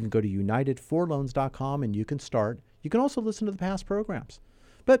 You can go to unitedforloans.com and you can start. You can also listen to the past programs.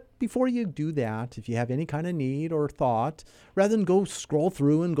 But before you do that, if you have any kind of need or thought, rather than go scroll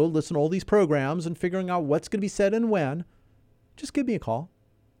through and go listen to all these programs and figuring out what's going to be said and when, just give me a call.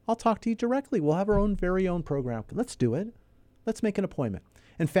 I'll talk to you directly. We'll have our very own program. Let's do it. Let's make an appointment.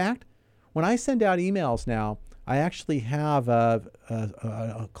 In fact, when I send out emails now, I actually have a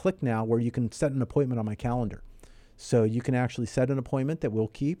click now where you can set an appointment on my calendar. So you can actually set an appointment that we'll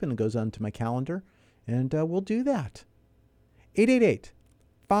keep and it goes onto my calendar, and we'll do that.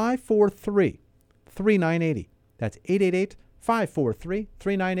 888-543-3980. That's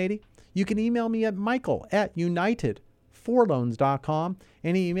 888-543-3980. You can email me at michael@unitedforloans.com.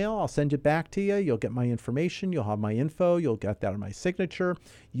 Any email, I'll send it back to you. You'll get my information. You'll have my info. You'll get that on my signature.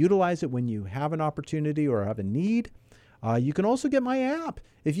 Utilize it when you have an opportunity or have a need. You can also get my app.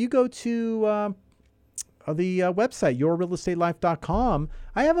 If you go to the website, yourrealestatelife.com,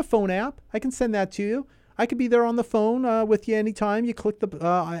 I have a phone app. I can send that to you. I could be there on the phone with you anytime. You click the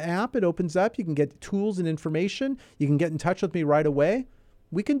app, it opens up. You can get tools and information. You can get in touch with me right away.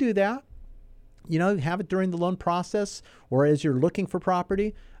 We can do that. You know, have it during the loan process or as you're looking for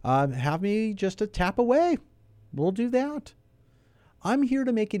property. Have me just a tap away. We'll do that. I'm here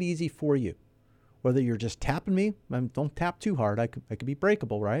to make it easy for you. Whether you're just tapping me, don't tap too hard. I could be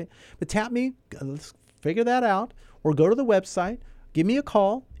breakable, right? But tap me. Let's figure that out. Or go to the website. Give me a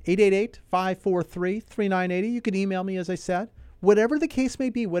call, 888-543-3980. You can email me, as I said. Whatever the case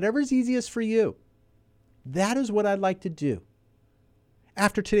may be, whatever's easiest for you. That is what I'd like to do.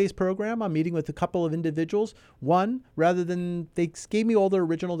 After today's program, I'm meeting with a couple of individuals. One, rather than, they gave me all their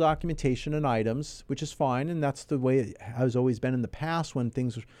original documentation and items, which is fine, and that's the way it has always been in the past when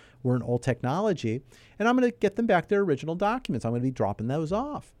things weren't all technology. And I'm going to get them back their original documents. I'm going to be dropping those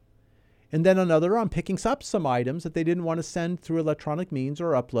off. And then another, I'm picking up some items that they didn't want to send through electronic means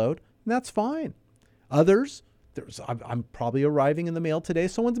or upload, and that's fine. Others, I'm probably arriving in the mail today.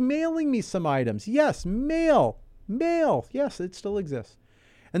 Someone's mailing me some items. Yes, mail. Yes, it still exists.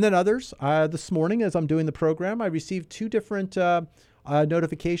 And then others, this morning as I'm doing the program, I received two different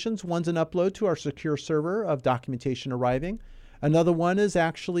notifications. One's an upload to our secure server of documentation arriving. Another one is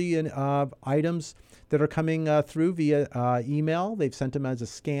actually items that are coming through via email. They've sent them as a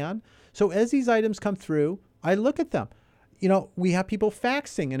scan. So as these items come through, I look at them. You know, we have people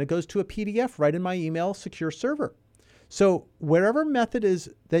faxing and it goes to a PDF right in my email secure server. So whatever method is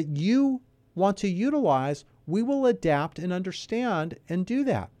that you want to utilize, we will adapt and understand and do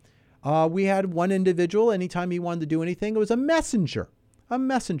that. We had one individual, anytime he wanted to do anything, it was a messenger. A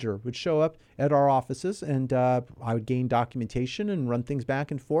messenger would show up at our offices and I would gain documentation and run things back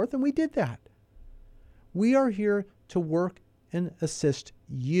and forth, and we did that. We are here to work and assist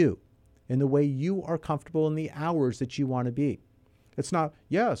you in the way you are comfortable in the hours that you want to be. It's not,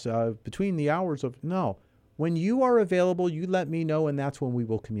 between the hours of, no. When you are available, you let me know, and that's when we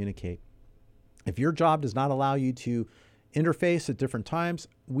will communicate. If your job does not allow you to interface at different times,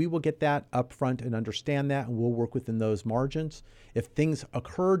 we will get that up front and understand that, and we'll work within those margins. If things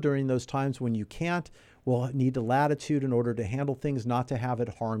occur during those times when you can't, we'll need the latitude in order to handle things, not to have it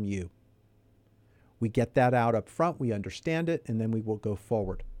harm you. We get that out up front, we understand it, and then we will go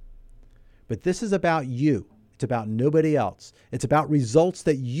forward. But this is about you. It's about nobody else. It's about results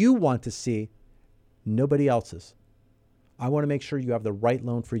that you want to see, nobody else's. I want to make sure you have the right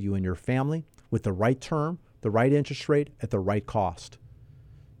loan for you and your family with the right term, the right interest rate at the right cost.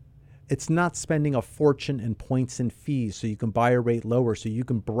 It's not spending a fortune in points and fees so you can buy a rate lower, so you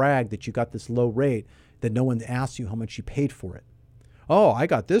can brag that you got this low rate that no one asks you how much you paid for it. Oh, I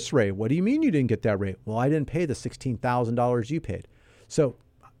got this rate. What do you mean you didn't get that rate? Well, I didn't pay the $16,000 you paid. So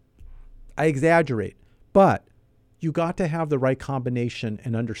I exaggerate, but you got to have the right combination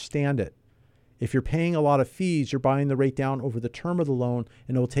and understand it. If you're paying a lot of fees, you're buying the rate down over the term of the loan,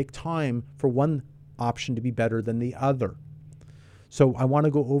 and it will take time for one option to be better than the other. So I want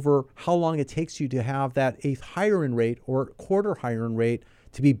to go over how long it takes you to have that eighth higher in rate or quarter higher in rate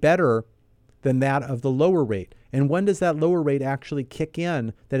to be better than that of the lower rate. And when does that lower rate actually kick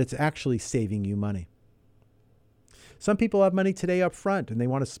in that it's actually saving you money? Some people have money today up front and they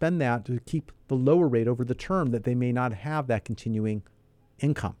want to spend that to keep the lower rate over the term that they may not have that continuing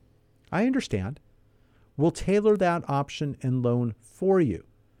income. I understand. We'll tailor that option and loan for you,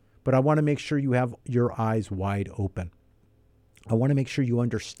 but I want to make sure you have your eyes wide open. I want to make sure you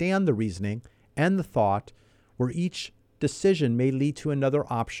understand the reasoning and the thought where each decision may lead to another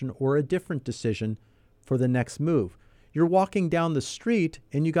option or a different decision for the next move. You're walking down the street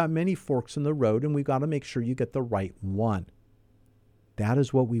and you got many forks in the road, and we've got to make sure you get the right one. That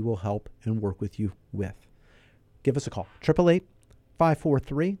is what we will help and work with you with. Give us a call.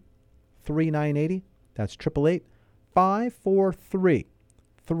 888-543-3980. That's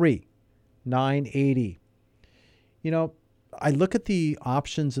 888-543-3980. You know, I look at the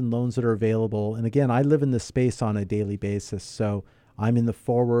options and loans that are available. And again, I live in this space on a daily basis. So I'm in the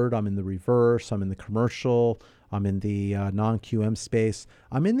forward, I'm in the reverse, I'm in the commercial, I'm in the non-QM space.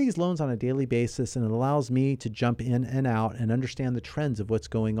 I'm in these loans on a daily basis, and it allows me to jump in and out and understand the trends of what's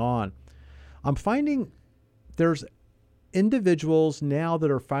going on. I'm finding there's individuals now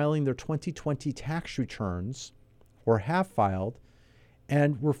that are filing their 2020 tax returns or have filed,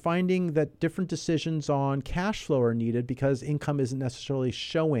 and we're finding that different decisions on cash flow are needed because income isn't necessarily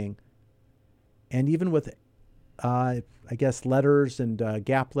showing. And even with, I guess, letters and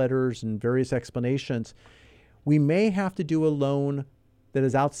gap letters and various explanations, we may have to do a loan that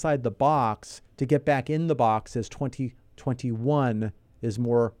is outside the box to get back in the box as 2021 is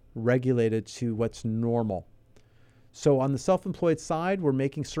more regulated to what's normal. So on the self-employed side, we're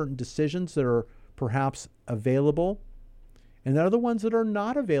making certain decisions that are perhaps available, and there are the ones that are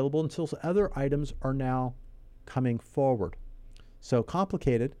not available until other items are now coming forward. So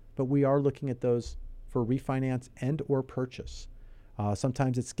complicated, but we are looking at those for refinance and or purchase.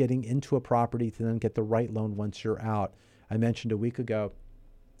 Sometimes it's getting into a property to then get the right loan once you're out. I mentioned a week ago,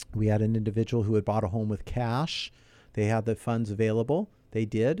 we had an individual who had bought a home with cash. They had the funds available. They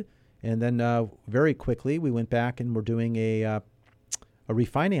did. And then very quickly, we went back and we're doing a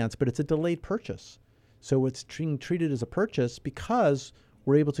refinance, but it's a delayed purchase. So it's being treated as a purchase because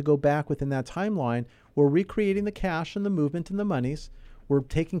we're able to go back within that timeline. We're recreating the cash and the movement and the monies. We're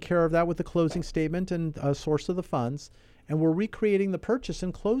taking care of that with the closing statement and a source of the funds. And we're recreating the purchase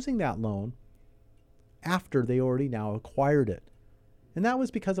and closing that loan after they already now acquired it. And that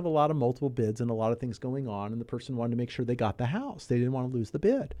was because of a lot of multiple bids and a lot of things going on. And the person wanted to make sure they got the house. They didn't want to lose the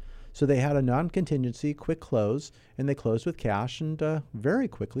bid. So they had a non-contingency, quick close, and they closed with cash and very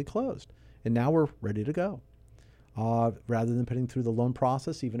quickly closed. And now we're ready to go. Rather than putting through the loan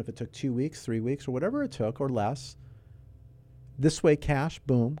process, even if it took 2 weeks, 3 weeks, or whatever it took, or less, this way, cash,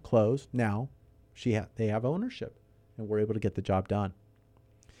 boom, closed. Now they have ownership, and we're able to get the job done.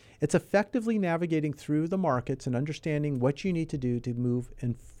 It's effectively navigating through the markets and understanding what you need to do to move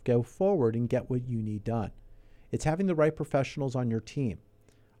and go forward and get what you need done. It's having the right professionals on your team.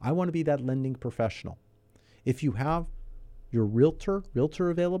 I want to be that lending professional. If you have your realtor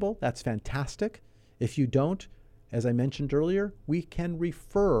available, that's fantastic. If you don't, as I mentioned earlier, we can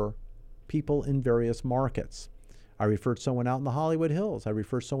refer people in various markets. I referred someone out in the Hollywood Hills. I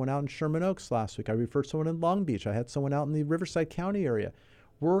referred someone out in Sherman Oaks last week. I referred someone in Long Beach. I had someone out in the Riverside County area.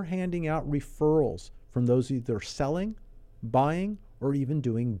 We're handing out referrals from those either selling, buying, or even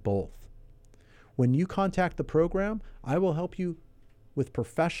doing both. When you contact the program, I will help you with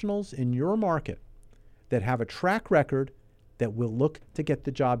professionals in your market that have a track record that will look to get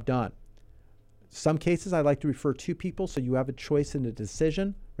the job done. Some cases I like to refer two people so you have a choice in a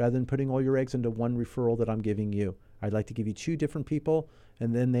decision rather than putting all your eggs into one referral that I'm giving you. I'd like to give you two different people,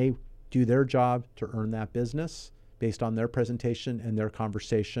 and then they do their job to earn that business based on their presentation and their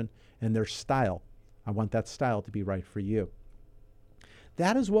conversation and their style. I want that style to be right for you.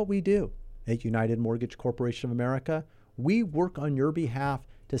 That is what we do. at United Mortgage Corporation of America, we work on your behalf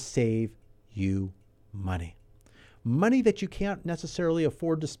to save you money. Money that you can't necessarily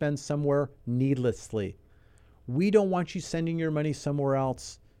afford to spend somewhere needlessly. We don't want you sending your money somewhere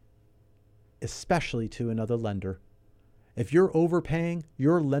else, especially to another lender. If you're overpaying,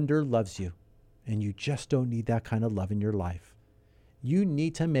 your lender loves you, and you just don't need that kind of love in your life. You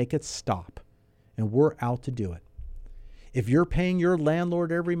need to make it stop, and we're out to do it. If you're paying your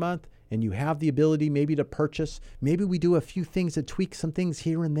landlord every month and you have the ability maybe to purchase, maybe we do a few things that tweak some things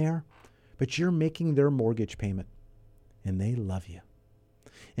here and there, but you're making their mortgage payment, and they love you.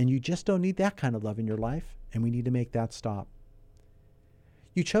 And you just don't need that kind of love in your life, and we need to make that stop.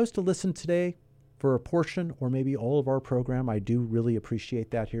 You chose to listen today for a portion or maybe all of our program. I do really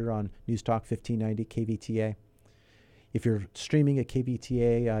appreciate that here on News Talk 1590 KVTA. If you're streaming at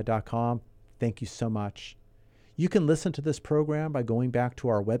kvta.com, thank you so much. You can listen to this program by going back to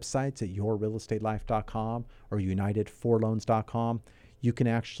our websites at yourrealestatelife.com or unitedforloans.com. You can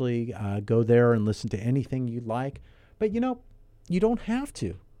actually go there and listen to anything you'd like. But you don't have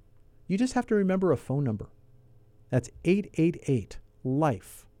to. You just have to remember a phone number. That's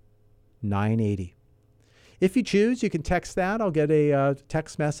 888-LIFE-980. If you choose, you can text that. I'll get a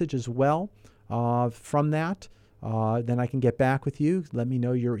text message as well from that. Then I can get back with you. Let me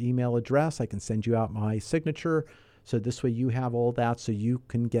know your email address. I can send you out my signature. So this way you have all that so you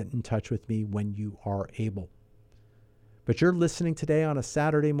can get in touch with me when you are able. But you're listening today on a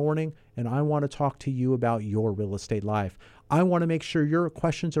Saturday morning, and I want to talk to you about your real estate life. I want to make sure your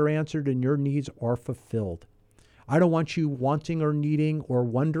questions are answered and your needs are fulfilled. I don't want you wanting or needing or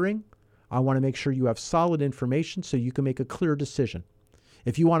wondering. I want to make sure you have solid information so you can make a clear decision.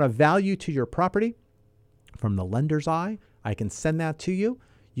 If you want a value to your property from the lender's eye, I can send that to you.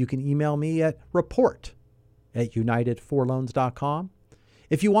 You can email me at report@unitedforloans.com.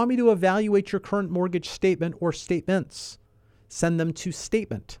 If you want me to evaluate your current mortgage statement or statements, send them to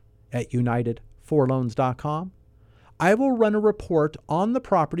statement@unitedforloans.com. I will run a report on the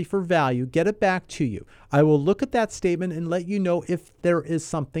property for value, get it back to you. I will look at that statement and let you know if there is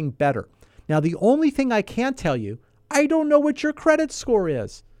something better. Now, the only thing I can tell you, I don't know what your credit score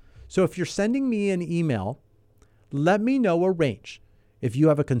is. So if you're sending me an email, let me know a range. If you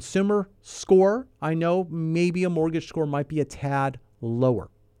have a consumer score, I know maybe a mortgage score might be a tad lower.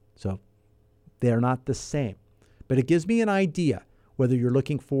 So they're not the same. But it gives me an idea whether you're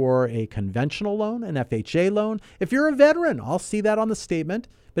looking for a conventional loan, an FHA loan. If you're a veteran, I'll see that on the statement.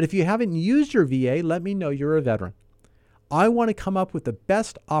 But if you haven't used your VA, let me know you're a veteran. I want to come up with the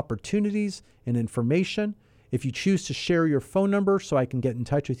best opportunities and information. If you choose to share your phone number so I can get in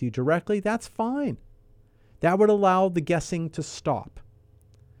touch with you directly, that's fine. That would allow the guessing to stop.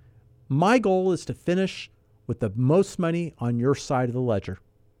 My goal is to finish with the most money on your side of the ledger.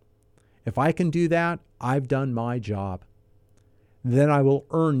 If I can do that, I've done my job. Then I will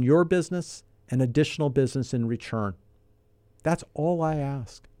earn your business and additional business in return. That's all I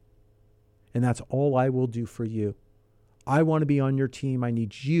ask. And that's all I will do for you. I want to be on your team. I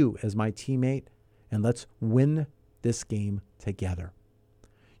need you as my teammate. And let's win this game together.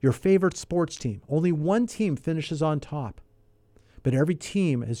 Your favorite sports team. Only one team finishes on top. But every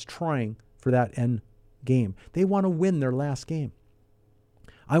team is trying for that end game. They want to win their last game.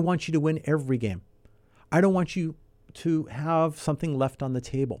 I want you to win every game. I don't want you to have something left on the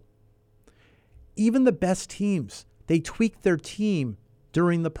table. Even the best teams, they tweak their team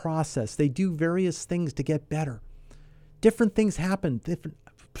during the process. They do various things to get better. Different things happen.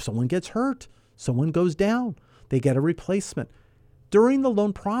 Someone gets hurt. Someone goes down. They get a replacement. During the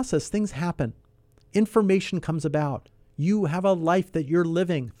loan process, things happen. Information comes about. You have a life that you're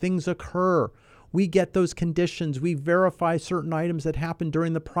living. Things occur. We get those conditions. We verify certain items that happen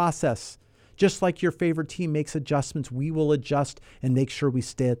during the process. Just like your favorite team makes adjustments, we will adjust and make sure we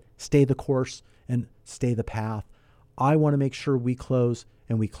stay the course and stay the path. I want to make sure we close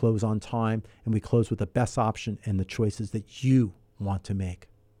and we close on time and we close with the best option and the choices that you want to make.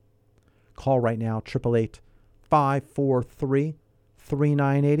 Call right now,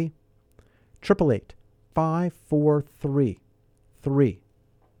 888-543-3980.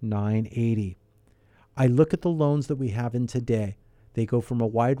 888-543-3980. I look at the loans that we have in today. They go from a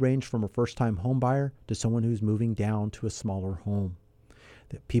wide range from a first-time home buyer to someone who's moving down to a smaller home.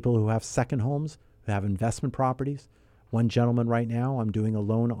 The people who have second homes, who have investment properties. One gentleman right now, I'm doing a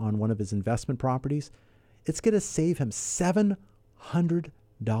loan on one of his investment properties. It's going to save him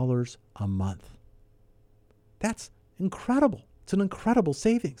 $700 a month. That's incredible. It's an incredible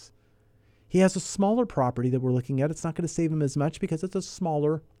savings. He has a smaller property that we're looking at. It's not going to save him as much because it's a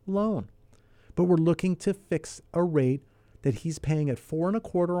smaller loan. But we're looking to fix a rate that he's paying at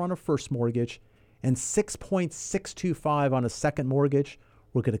 4.25% on a first mortgage and 6.625 on a second mortgage.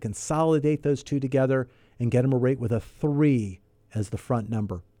 We're going to consolidate those two together and get him a rate with a 3 as the front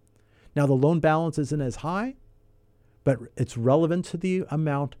number. Now, the loan balance isn't as high, but it's relevant to the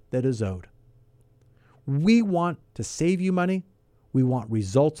amount that is owed. We want to save you money. We want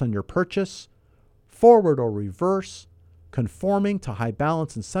results on your purchase, forward or reverse, conforming to high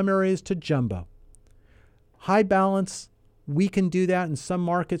balance in some areas to jumbo. High balance, we can do that in some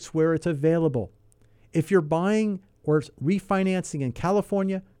markets where it's available. If you're buying or refinancing in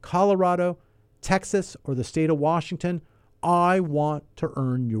California, Colorado, Texas, or the state of Washington, I want to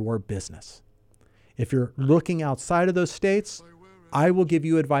earn your business. If you're looking outside of those states, I will give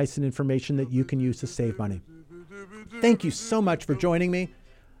you advice and information that you can use to save money. Thank you so much for joining me.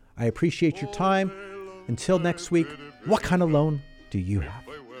 I appreciate your time. Until next week, what kind of loan do you have? If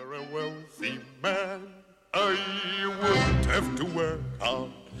I were a wealthy man, I wouldn't have to work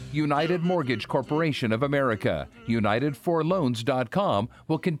hard. United Mortgage Corporation of America, UnitedForLoans.com,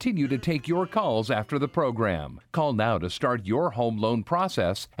 will continue to take your calls after the program. Call now to start your home loan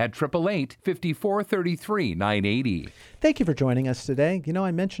process at 888-5433-980. Thank you for joining us today. You know,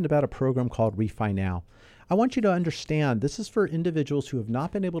 I mentioned about a program called Refi Now. I want you to understand this is for individuals who have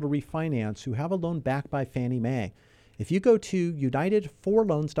not been able to refinance, who have a loan backed by Fannie Mae. If you go to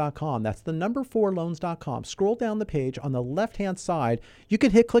UnitedForLoans.com, that's the number 4loans.com, scroll down the page on the left-hand side, you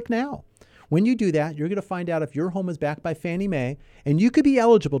can hit click now. When you do that, you're going to find out if your home is backed by Fannie Mae, and you could be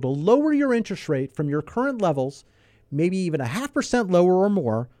eligible to lower your interest rate from your current levels, maybe even 0.5% lower or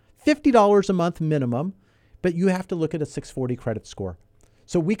more, $50 a month minimum, but you have to look at a 640 credit score.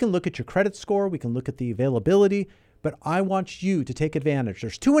 So we can look at your credit score, we can look at the availability, but I want you to take advantage.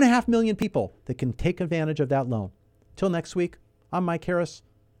 There's 2.5 million people that can take advantage of that loan. Till next week, I'm Mike Harris.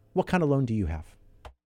 What kind of loan do you have?